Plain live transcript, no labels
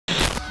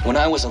When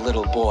I was a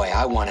little boy,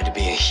 I wanted to be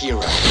a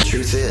hero. The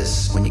truth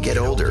is, when you get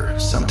older,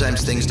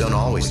 sometimes things don't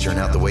always turn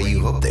out the way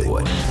you hope they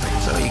would.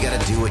 So you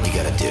gotta do what you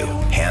gotta do.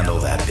 Handle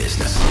that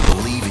business.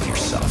 Believe in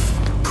yourself.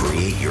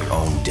 Create your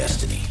own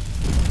destiny.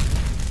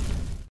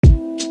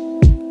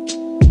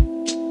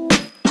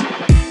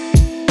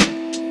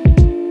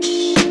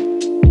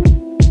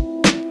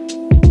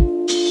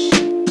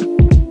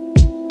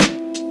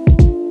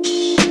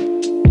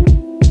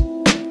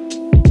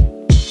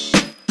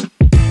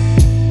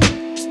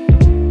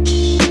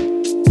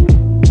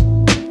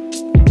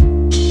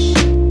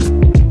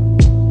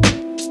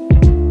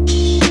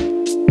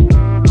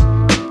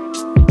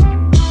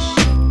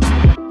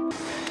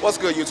 What's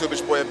good, YouTube?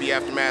 It's your boy FB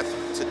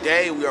Aftermath.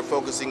 Today we are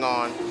focusing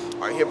on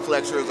our hip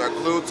flexors, our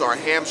glutes, our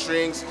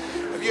hamstrings.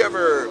 Have you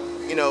ever,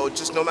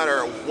 just no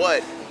matter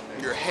what,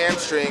 your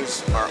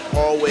hamstrings are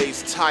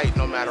always tight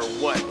no matter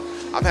what?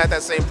 I've had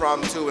that same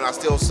problem too, and I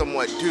still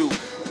somewhat do,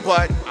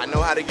 but I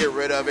know how to get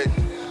rid of it.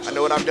 I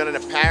know what I've done in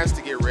the past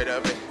to get rid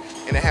of it,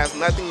 and it has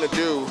nothing to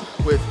do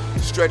with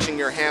stretching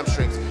your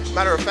hamstrings.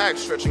 Matter of fact,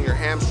 stretching your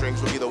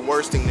hamstrings would be the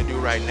worst thing to do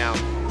right now.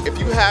 If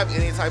you have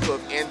any type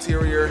of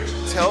anterior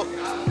tilt,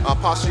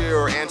 posterior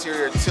or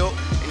anterior tilt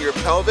in your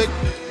pelvic,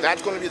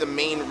 that's going to be the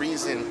main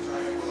reason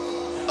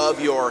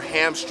of your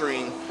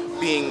hamstring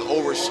being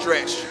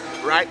overstretched,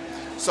 right?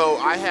 So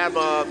I have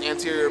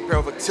anterior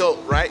pelvic tilt,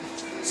 right?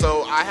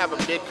 So I have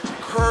a big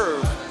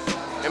curve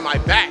in my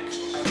back.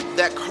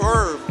 That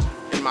curve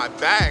in my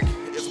back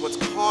is what's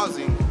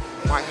causing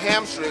my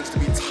hamstrings to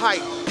be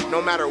tight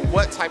no matter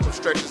what type of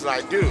stretches that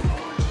I do.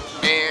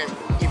 And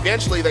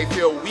eventually they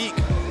feel weak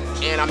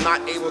and I'm not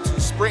able to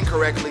sprint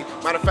correctly.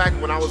 Matter of fact,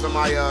 when I was in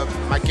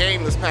my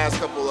game this past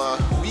couple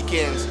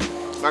weekends,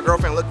 my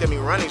girlfriend looked at me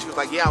running. She was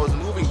like, yeah, I was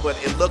moving,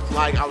 but it looked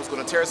like I was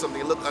gonna tear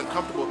something. It looked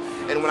uncomfortable.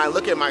 And when I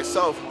look at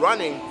myself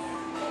running,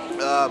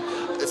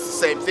 it's the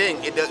same thing.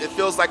 It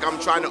feels like I'm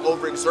trying to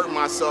overexert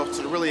myself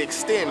to really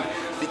extend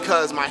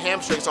because my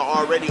hamstrings are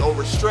already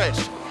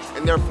overstretched,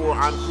 and therefore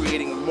I'm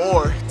creating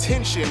more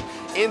tension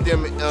in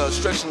them,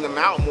 stretching them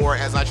out more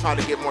as I try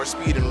to get more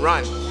speed and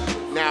run.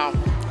 Now,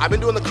 I've been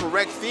doing the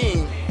correct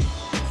thing,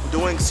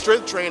 doing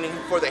strength training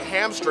for the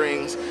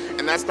hamstrings,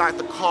 and that's not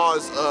the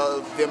cause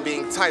of them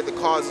being tight. The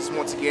cause is,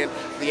 once again,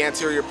 the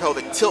anterior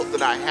pelvic tilt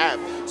that I have.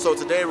 So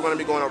today we're going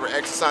to be going over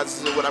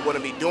exercises and what I'm going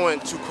to be doing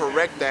to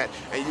correct that,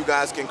 and you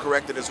guys can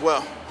correct it as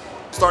well.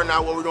 Starting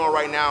out what we're doing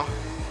right now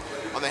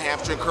on the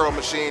hamstring curl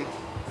machine,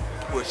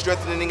 we're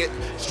strengthening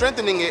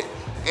it,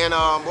 and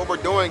what we're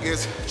doing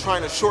is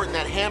trying to shorten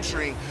that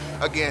hamstring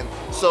again.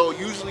 So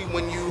usually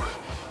when you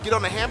get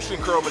on the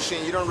hamstring curl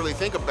machine, you don't really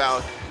think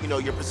about,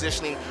 your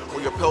positioning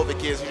where your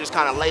pelvic is. You just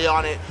kind of lay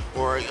on it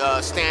or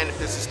stand if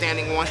this is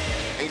standing one,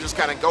 and you just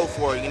kind of go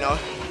for it, You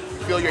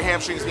feel your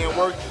hamstrings being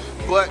worked.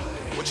 But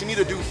what you need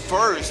to do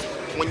first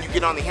when you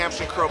get on the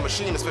hamstring curl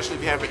machine, especially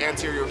if you have an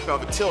anterior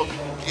pelvic tilt,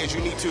 is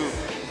you need to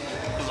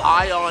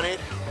lie on it,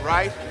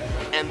 right?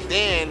 And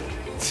then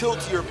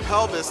tilt your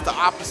pelvis the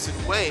opposite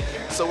way.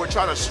 So we're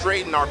trying to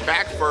straighten our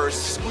back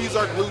first, squeeze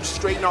our glutes,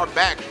 straighten our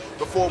back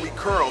before we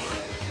curl.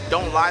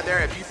 Don't lie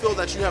there. If you feel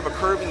that you have a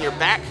curve in your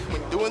back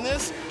when doing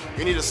this,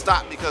 you need to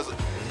stop because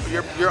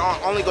you're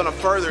only going to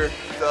further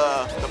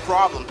the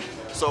problem.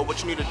 So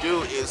what you need to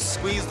do is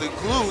squeeze the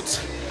glutes,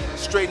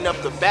 straighten up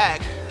the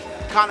back.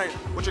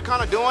 What you're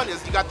kind of doing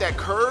is you got that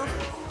curve,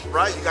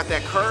 right? You got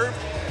that curve,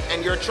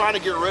 and you're trying to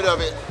get rid of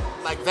it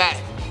like that,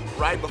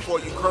 right, before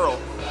you curl.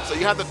 So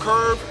you have the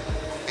curve,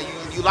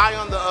 and you lie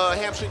on the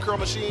hamstring curl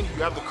machine.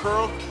 You have the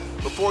curl.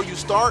 Before you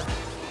start,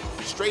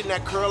 straighten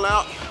that curl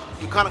out.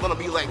 You're kind of going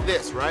to be like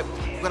this, right?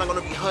 You're kind of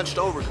going to be hunched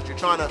over because you're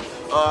trying to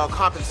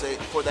compensate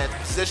for that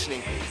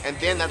positioning. And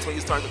then that's when you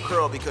start to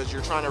curl because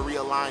you're trying to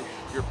realign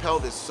your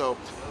pelvis. So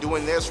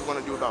doing this, we're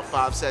going to do about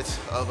 5 sets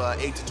of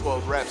 8 to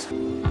 12 reps.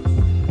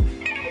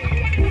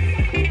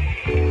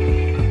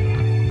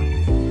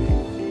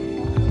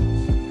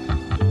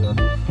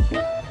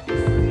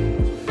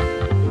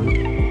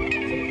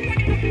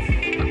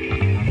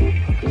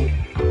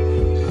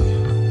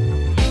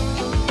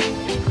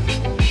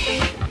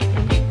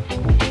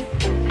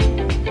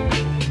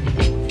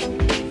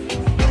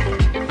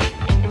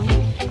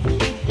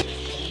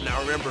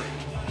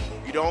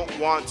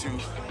 Want to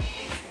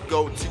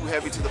go too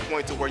heavy to the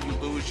point to where you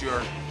lose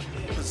your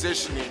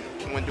positioning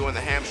when doing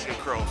the hamstring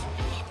curls.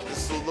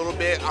 This is a little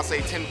bit, I'll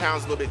say 10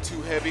 pounds, a little bit too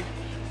heavy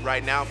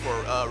right now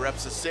for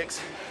reps of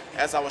 6.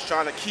 As I was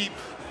trying to keep,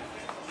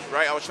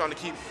 right, I was trying to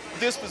keep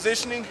this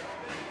positioning,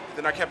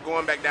 then I kept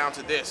going back down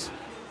to this,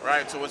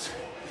 right? So it's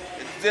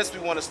this we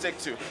want to stick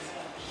to.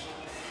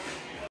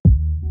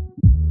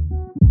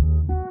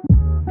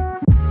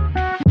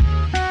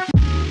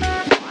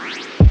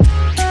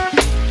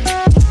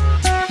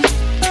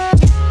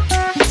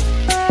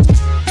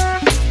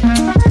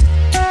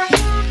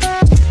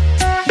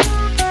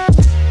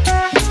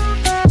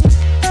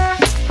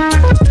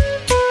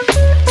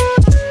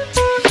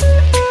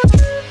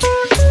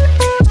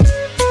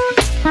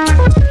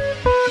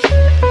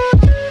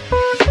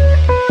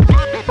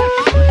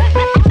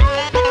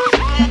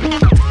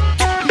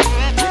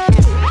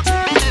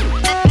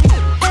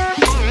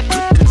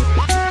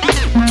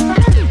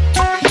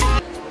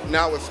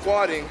 with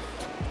squatting,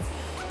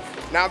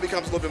 now it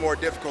becomes a little bit more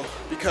difficult,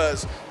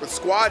 because with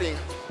squatting,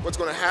 what's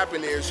gonna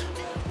happen is,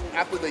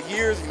 after the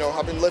years, you know,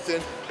 I've been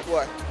lifting,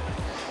 what?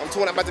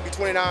 I'm about to be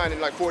 29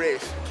 in like 4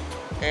 days.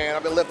 And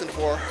I've been lifting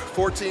for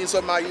 14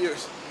 some odd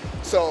years.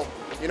 So,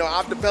 you know,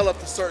 I've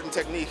developed a certain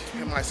technique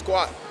in my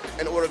squat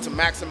in order to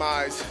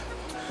maximize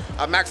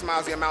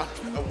the amount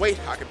of weight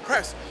I can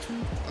press,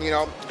 you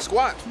know,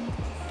 squat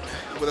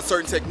with a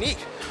certain technique.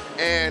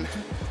 And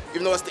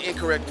even though it's the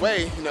incorrect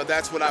way, you know,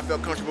 that's what I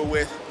felt comfortable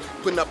with,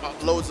 putting up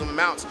loads of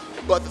amounts.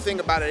 But the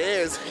thing about it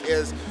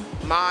is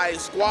my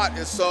squat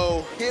is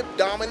so hip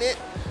dominant,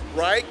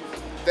 right,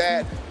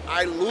 that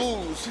I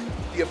lose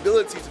the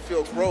ability to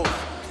feel growth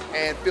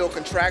and feel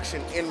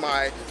contraction in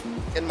my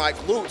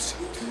glutes.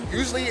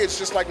 Usually it's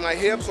just like my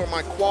hips or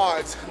my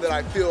quads that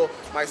I feel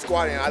my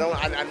squatting.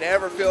 I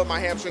never feel my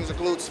hamstrings or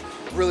glutes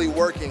really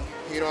working,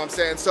 you know what I'm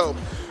saying? So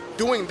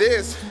doing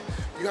this,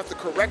 you have to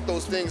correct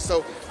those things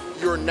so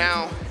you're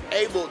now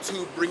able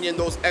to bring in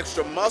those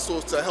extra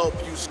muscles to help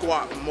you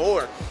squat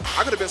more.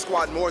 I could have been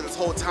squatting more this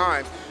whole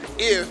time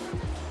if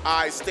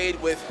I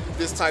stayed with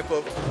this type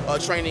of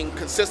training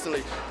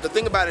consistently. The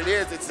thing about it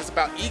is, it's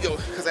about ego,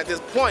 because at this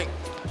point,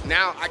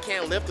 now I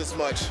can't lift as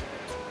much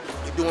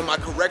doing my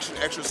correction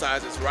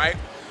exercises, right?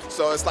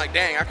 So it's like,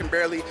 dang, I can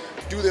barely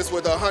do this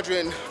with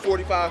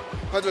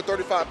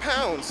 135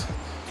 pounds,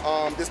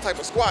 this type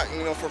of squat,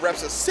 you know, for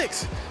reps of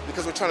 6,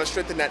 because we're trying to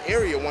strengthen that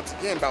area. Once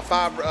again, about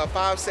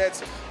five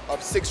sets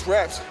of 6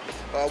 reps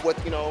with,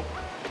 you know,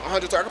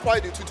 100, I could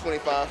probably do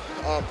 225.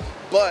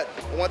 But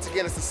once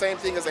again, it's the same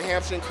thing as the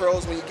hamstring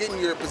curls. When you get in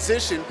your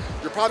position,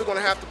 you're probably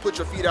gonna have to put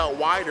your feet out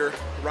wider,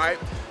 right?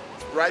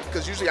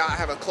 Because usually I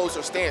have a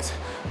closer stance.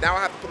 Now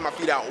I have to put my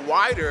feet out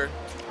wider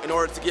in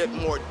order to get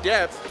more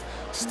depth,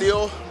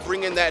 still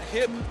bringing that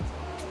hip,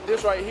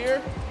 this right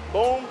here,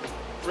 boom,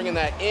 bringing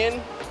that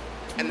in,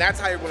 and that's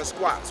how you're gonna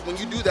squat. So when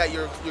you do that,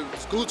 your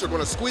glutes are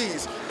gonna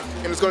squeeze,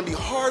 and it's gonna be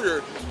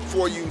harder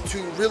for you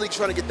to really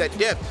try to get that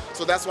depth.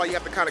 So that's why you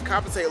have to kind of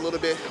compensate a little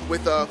bit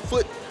with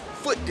foot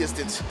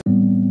distance.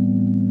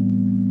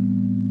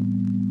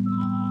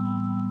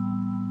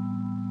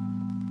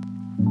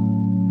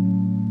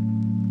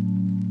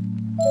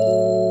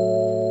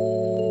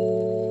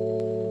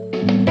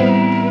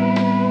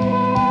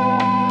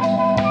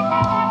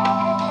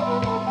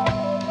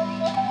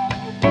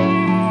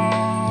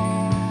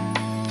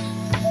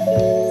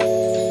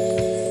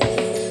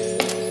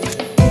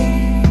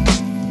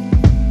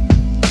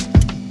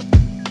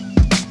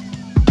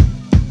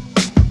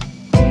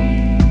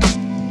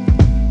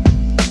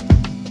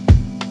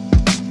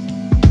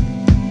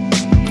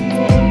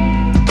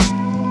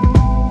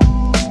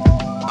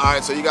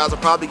 So you guys are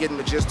probably getting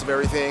the gist of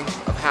everything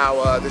of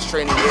how this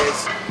training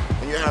is.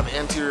 When you have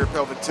anterior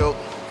pelvic tilt,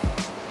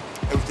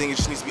 everything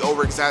just needs to be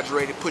over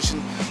exaggerated,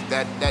 pushing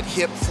that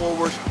hip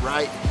forward,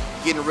 right?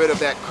 Getting rid of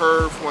that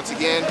curve once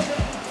again,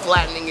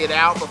 flattening it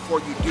out before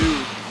you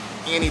do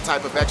any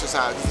type of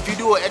exercise. If you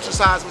do an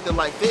exercise with it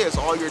like this,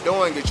 all you're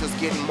doing is just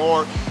getting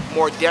more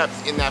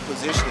depth in that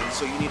positioning.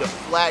 So you need to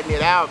flatten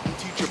it out and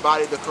teach your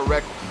body the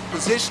correct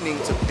positioning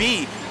to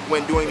be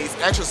when doing these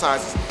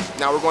exercises.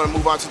 Now we're going to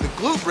move on to the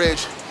glute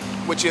bridge,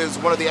 which is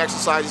one of the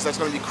exercises that's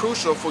going to be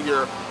crucial for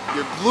your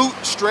glute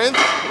strength,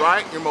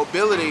 right? Your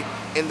mobility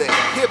in the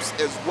hips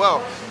as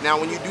well. Now,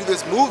 when you do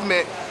this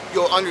movement,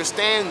 you'll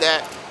understand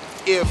that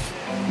if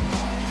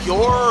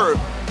your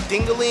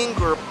dingling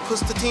or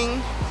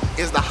pustating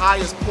is the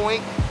highest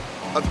point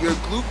of your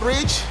glute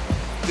bridge,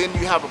 then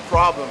you have a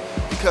problem.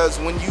 Because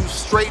when you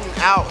straighten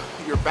out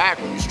your back,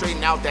 when you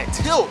straighten out that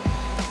tilt,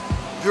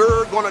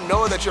 you're going to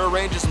know that your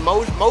range of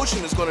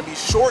motion is going to be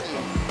shortened,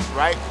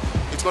 right?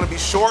 It's going to be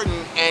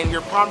shortened, and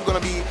you're probably going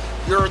to be,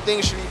 your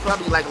thing should be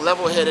probably like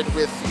level-headed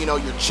with, you know,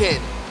 your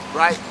chin,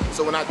 right?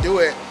 So when I do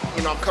it,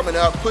 you know, I'm coming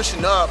up,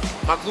 pushing up,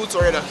 my glutes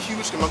and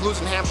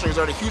hamstrings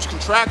are at a huge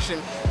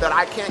contraction that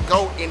I can't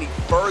go any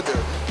further.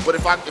 But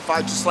if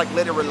I just like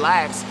let it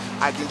relax,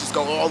 I can just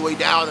go all the way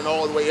down and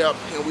all the way up,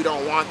 and we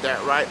don't want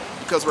that, right?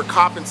 Because we're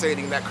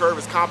compensating, that curve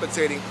is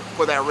compensating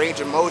for that range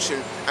of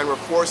motion, and we're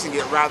forcing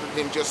it rather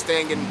than just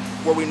staying in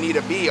where we need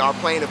to be, our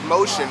plane of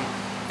motion,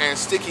 and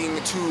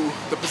sticking to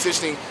the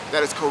positioning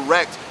that is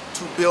correct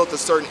to build the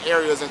certain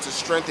areas and to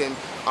strengthen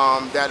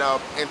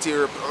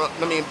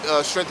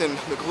strengthen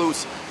the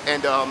glutes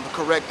and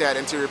correct that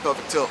anterior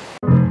pelvic tilt.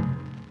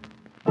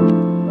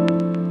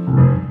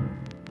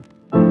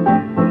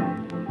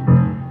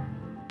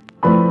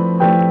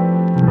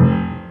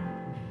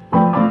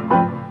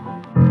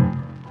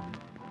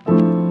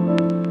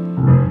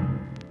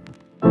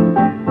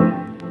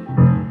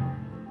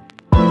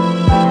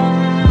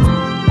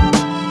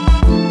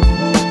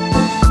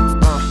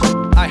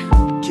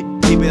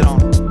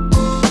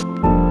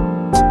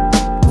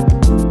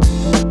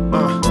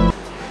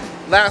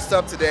 Last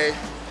up today,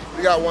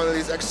 we got one of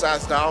these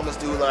exercises that I almost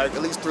do like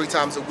at least 3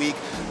 times a week.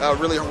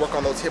 Really work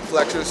on those hip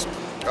flexors,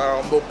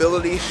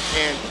 mobility,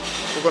 and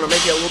we're gonna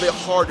make it a little bit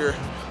harder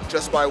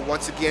just by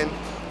once again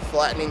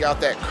flattening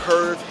out that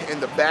curve in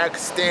the back,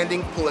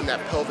 standing, pulling that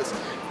pelvis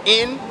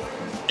in,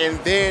 and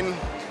then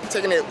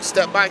taking it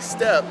step by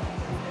step,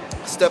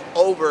 step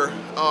over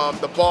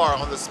the bar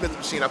on the Smith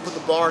machine. I put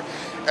the bar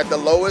at the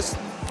lowest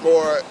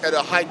or at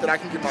a height that I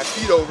can get my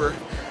feet over.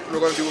 And we're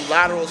going to do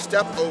lateral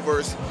step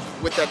overs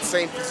with that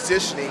same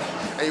positioning,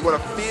 and you're going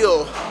to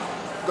feel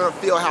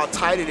how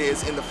tight it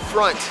is in the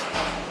front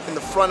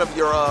of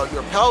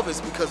your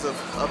pelvis because of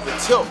the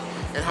tilt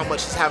and how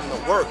much it's having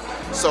to work.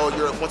 So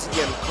you're once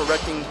again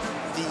correcting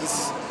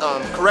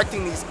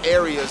these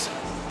areas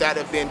that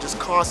have been just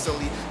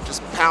constantly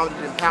just pounded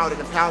and pounded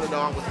and pounded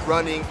on with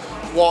running,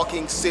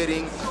 walking,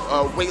 sitting,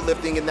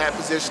 weightlifting in that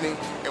positioning,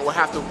 and we'll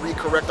have to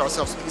re-correct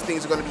ourselves. These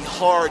things are going to be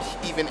hard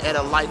even at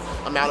a light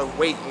amount of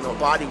weight, you know,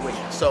 body weight.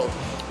 So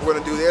we're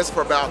going to do this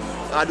for about,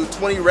 I do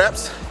 20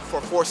 reps for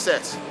 4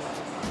 sets.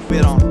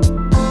 Bit on.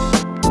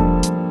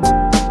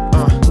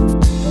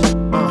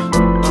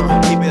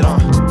 Keep it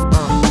on.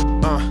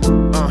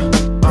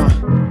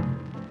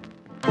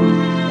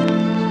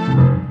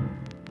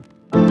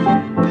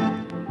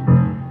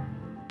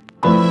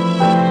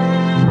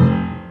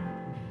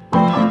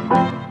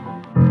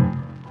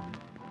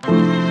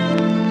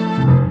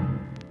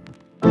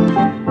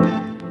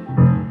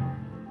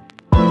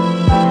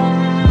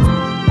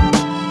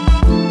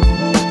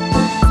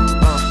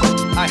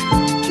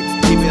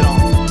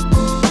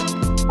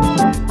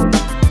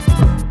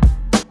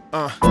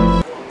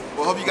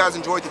 Well, hope you guys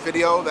enjoyed the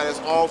video. That is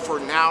all for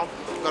now.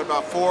 We've got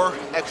about 4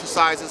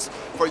 exercises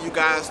for you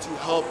guys to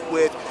help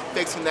with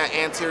fixing that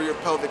anterior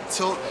pelvic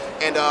tilt.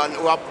 And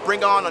I'll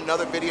bring on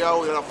another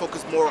video and I'll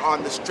focus more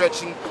on the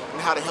stretching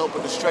and how to help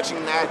with the stretching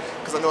in that,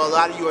 because I know a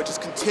lot of you are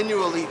just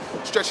continually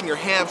stretching your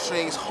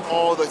hamstrings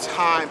all the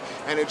time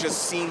and it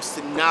just seems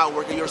to not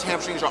work. Your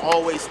hamstrings are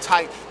always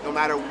tight no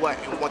matter what.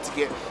 And once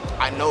again,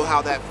 I know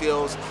how that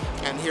feels,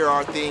 and here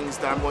are things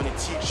that I'm going to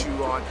teach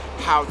you on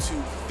how to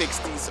fix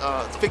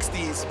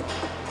these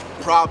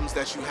problems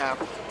that you have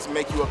to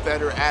make you a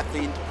better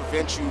athlete and to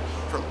prevent you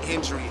from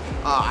injury.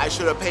 I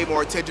should have paid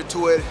more attention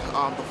to it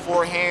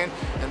beforehand,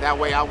 and that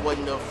way I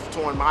wouldn't have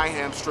torn my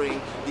hamstring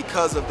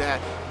because of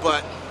that.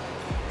 But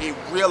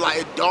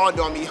it dawned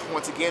on me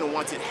once again,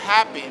 once it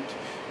happened,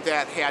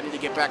 that hey, I need to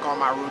get back on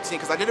my routine,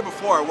 because I did it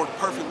before, it worked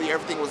perfectly,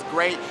 everything was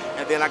great,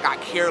 and then I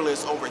got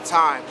careless over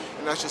time,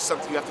 and that's just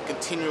something you have to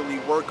continually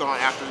work on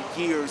after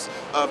years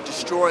of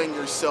destroying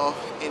yourself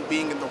and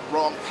being in the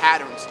wrong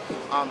patterns.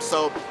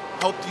 So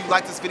hope you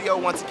liked this video.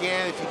 Once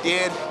again, if you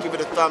did, give it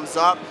a thumbs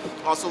up.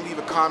 Also leave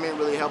a comment,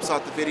 really helps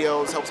out the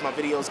videos, helps my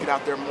videos get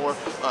out there more,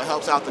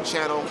 helps out the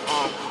channel.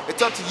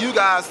 It's up to you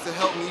guys to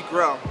help me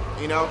grow,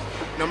 you know?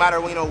 No matter,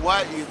 you know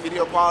what, your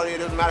video quality, it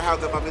doesn't matter how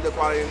good my video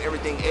quality and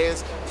everything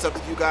is, it's up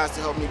to you guys to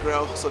help me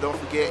grow. So don't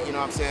forget, you know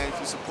what I'm saying, if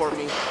you support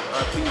me,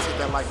 please hit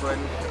that like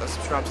button,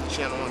 subscribe to the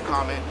channel and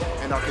comment,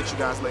 and I'll catch you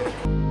guys later.